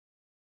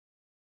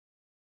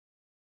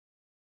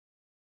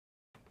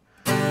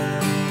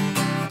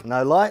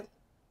no light.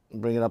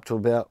 Bring it up to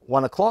about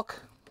 1 o'clock.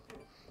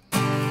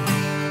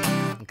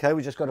 Okay,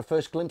 we just got a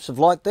first glimpse of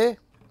light there.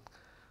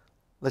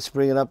 Let's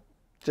bring it up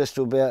just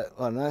to about,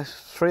 I don't know,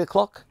 3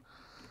 o'clock.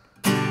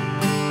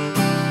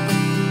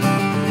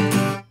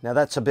 Now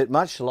that's a bit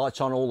much, the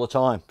light's on all the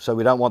time, so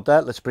we don't want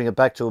that. Let's bring it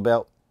back to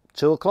about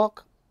 2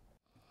 o'clock.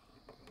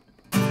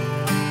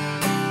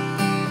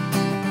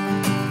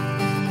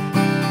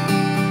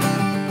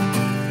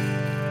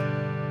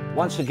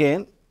 Once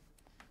again,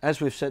 as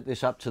we've set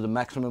this up to the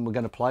maximum we're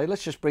going to play,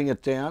 let's just bring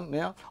it down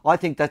now. I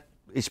think that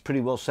is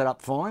pretty well set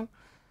up fine.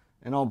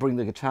 And I'll bring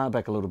the guitar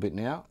back a little bit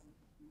now.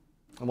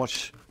 And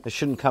watch, it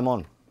shouldn't come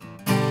on.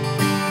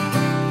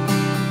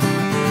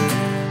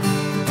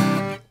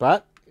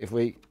 But if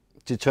we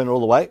did turn it all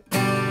the way.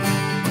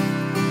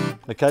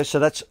 Okay, so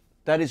that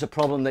is a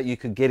problem that you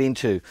could get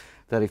into.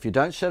 That if you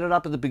don't set it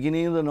up at the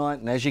beginning of the night,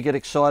 and as you get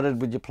excited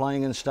with your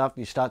playing and stuff,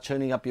 you start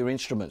turning up your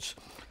instruments.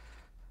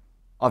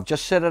 I've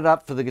just set it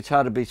up for the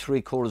guitar to be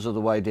 3/4 of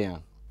the way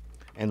down.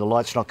 And the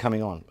light's not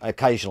coming on,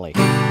 occasionally.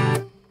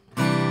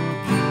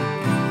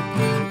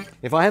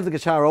 If I have the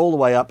guitar all the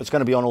way up, it's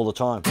going to be on all the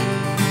time.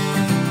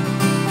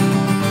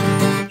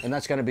 And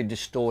that's going to be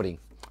distorting.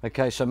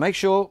 Okay, so make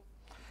sure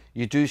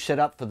you do set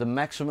up for the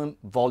maximum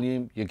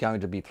volume you're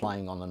going to be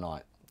playing on the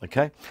night.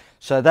 Okay,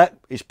 so that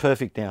is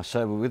perfect now.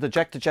 So with a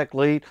jack-to-jack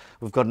lead,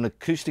 we've got an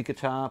acoustic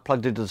guitar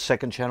plugged into the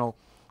second channel.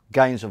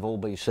 Gains have all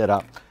been set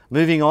up.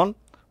 Moving on,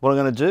 what I'm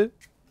going to do,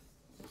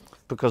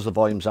 because the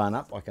volumes aren't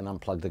up, I can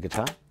unplug the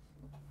guitar.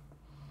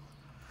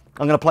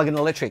 I'm going to plug in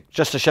electric,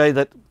 just to show you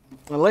that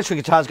an electric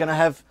guitar is going to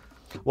have,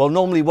 well,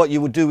 normally what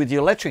you would do with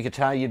your electric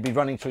guitar, you'd be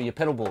running through your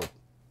pedal board.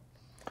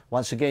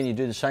 Once again, you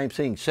do the same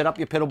thing. Set up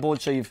your pedal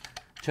board so you've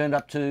turned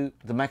up to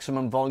the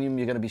maximum volume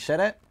you're going to be set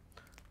at.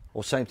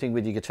 Or same thing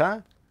with your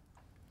guitar.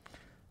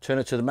 Turn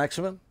it to the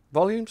maximum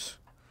volumes.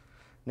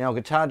 Now, a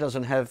guitar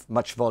doesn't have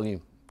much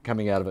volume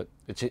coming out of it.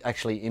 It's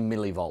actually in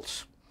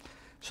millivolts.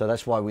 So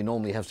that's why we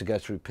normally have to go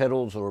through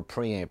pedals or a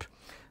preamp.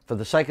 For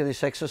the sake of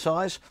this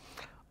exercise,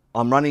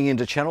 I'm running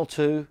into channel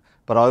 2,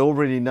 but I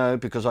already know,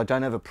 because I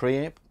don't have a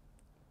preamp,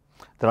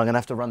 that I'm going to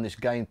have to run this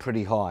gain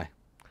pretty high.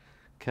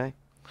 Okay,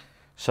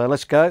 so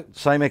let's go,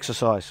 same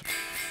exercise.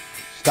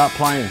 Start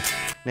playing.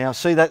 Now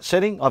see that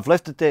setting? I've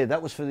left it there.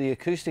 That was for the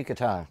acoustic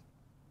guitar.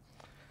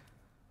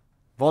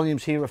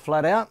 Volumes here are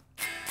flat out.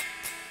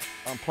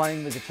 I'm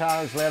playing the guitar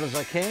as loud as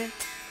I can,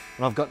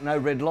 and I've got no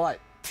red light.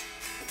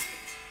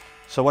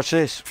 So watch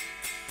this.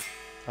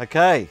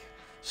 Okay,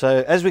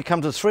 so as we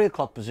come to the 3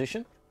 o'clock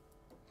position,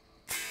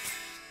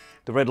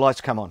 the red lights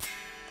come on.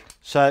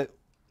 So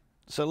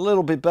it's a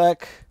little bit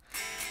back,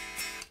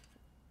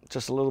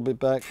 just a little bit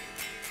back.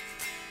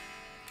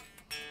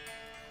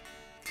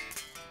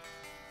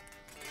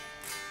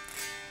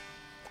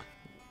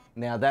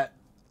 Now that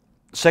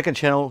second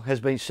channel has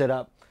been set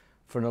up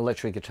for an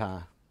electric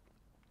guitar.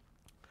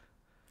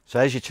 So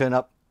as you turn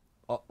up,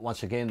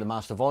 once again, the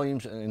master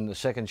volumes in the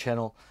second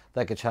channel,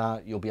 that guitar,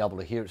 you'll be able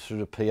to hear it through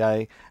the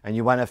PA, and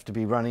you won't have to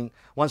be running.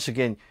 Once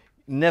again,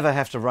 you never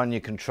have to run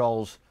your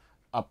controls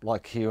up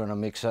like here on a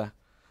mixer.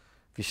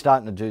 If you're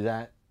starting to do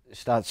that, it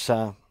starts,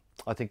 I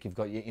think you've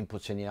got your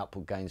inputs and your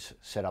output gains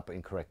set up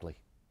incorrectly.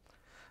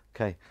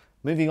 Okay,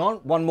 moving on,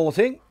 one more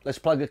thing. Let's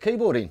plug the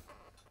keyboard in.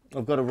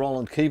 I've got a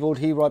Roland keyboard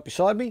here right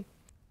beside me.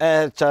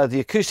 At the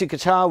acoustic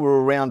guitar, we're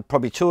around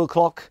probably 2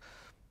 o'clock.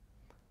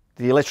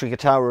 The electric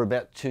guitar, we're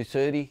about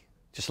 2:30,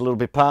 just a little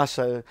bit past.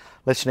 So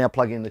let's now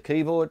plug in the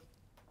keyboard.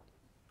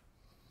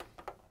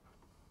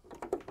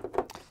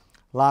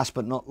 Last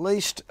but not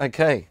least,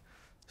 okay,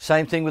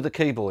 same thing with the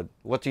keyboard.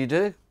 What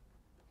do?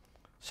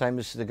 Same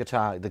as the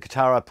guitar. The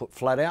guitar I put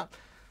flat out.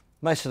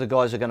 Most of the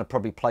guys are going to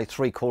probably play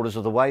 3/4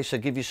 of the way, so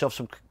give yourself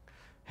some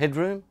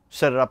headroom.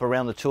 Set it up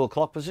around the 2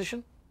 o'clock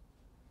position.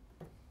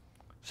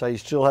 So you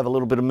still have a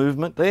little bit of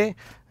movement there.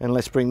 And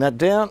let's bring that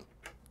down.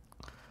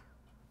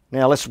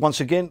 Now let's once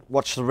again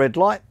watch the red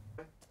light.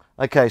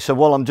 Okay, so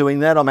while I'm doing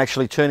that, I'm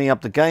actually turning up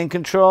the gain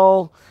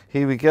control.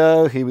 Here we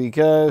go, here we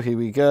go, here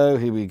we go,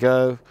 here we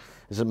go.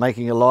 Is it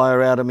making a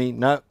liar out of me?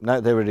 No, no,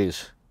 there it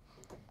is.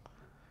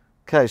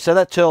 Okay, so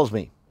that tells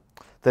me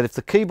that if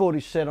the keyboard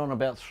is set on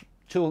about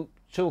 2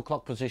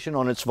 o'clock position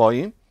on its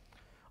volume,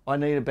 I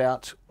need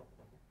about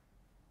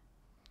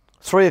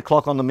 3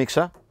 o'clock on the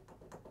mixer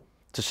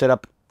to set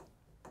up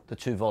the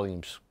 2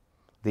 volumes,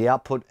 the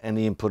output and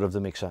the input of the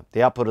mixer.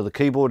 The output of the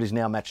keyboard is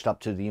now matched up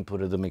to the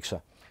input of the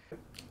mixer.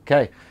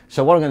 Okay,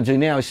 so what I'm going to do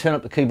now is turn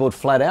up the keyboard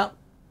flat out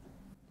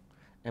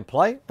and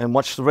play, and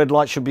watch the red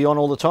light should be on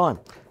all the time.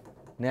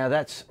 Now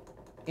that's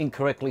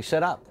incorrectly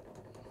set up.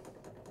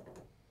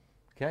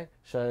 Okay,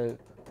 so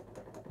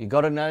you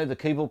got to know, the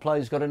keyboard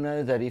player's got to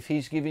know that if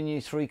he's giving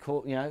you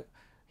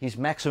his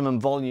maximum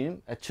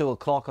volume at 2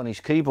 o'clock on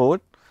his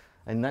keyboard,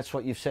 and that's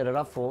what you've set it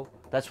up for,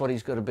 that's what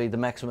he's got to be the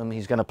maximum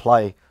he's going to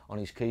play on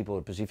his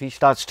keyboard. Because if he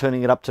starts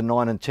turning it up to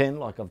 9 and 10,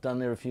 like I've done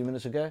there a few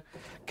minutes ago,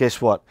 guess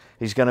what?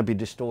 He's going to be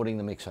distorting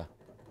the mixer.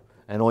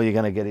 And all you're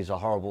going to get is a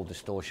horrible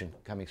distortion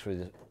coming through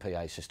the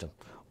PA system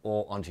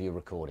or onto your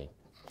recording.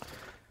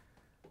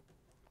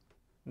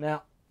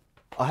 Now,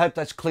 I hope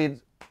that's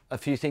cleared a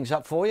few things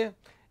up for you.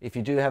 If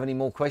you do have any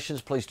more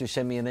questions, please do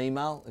send me an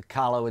email at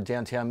Carlo at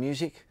Downtown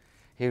Music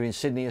here in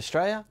Sydney,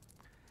 Australia.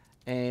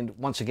 And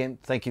once again,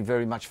 thank you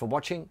very much for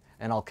watching,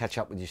 and I'll catch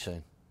up with you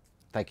soon.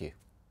 Thank you.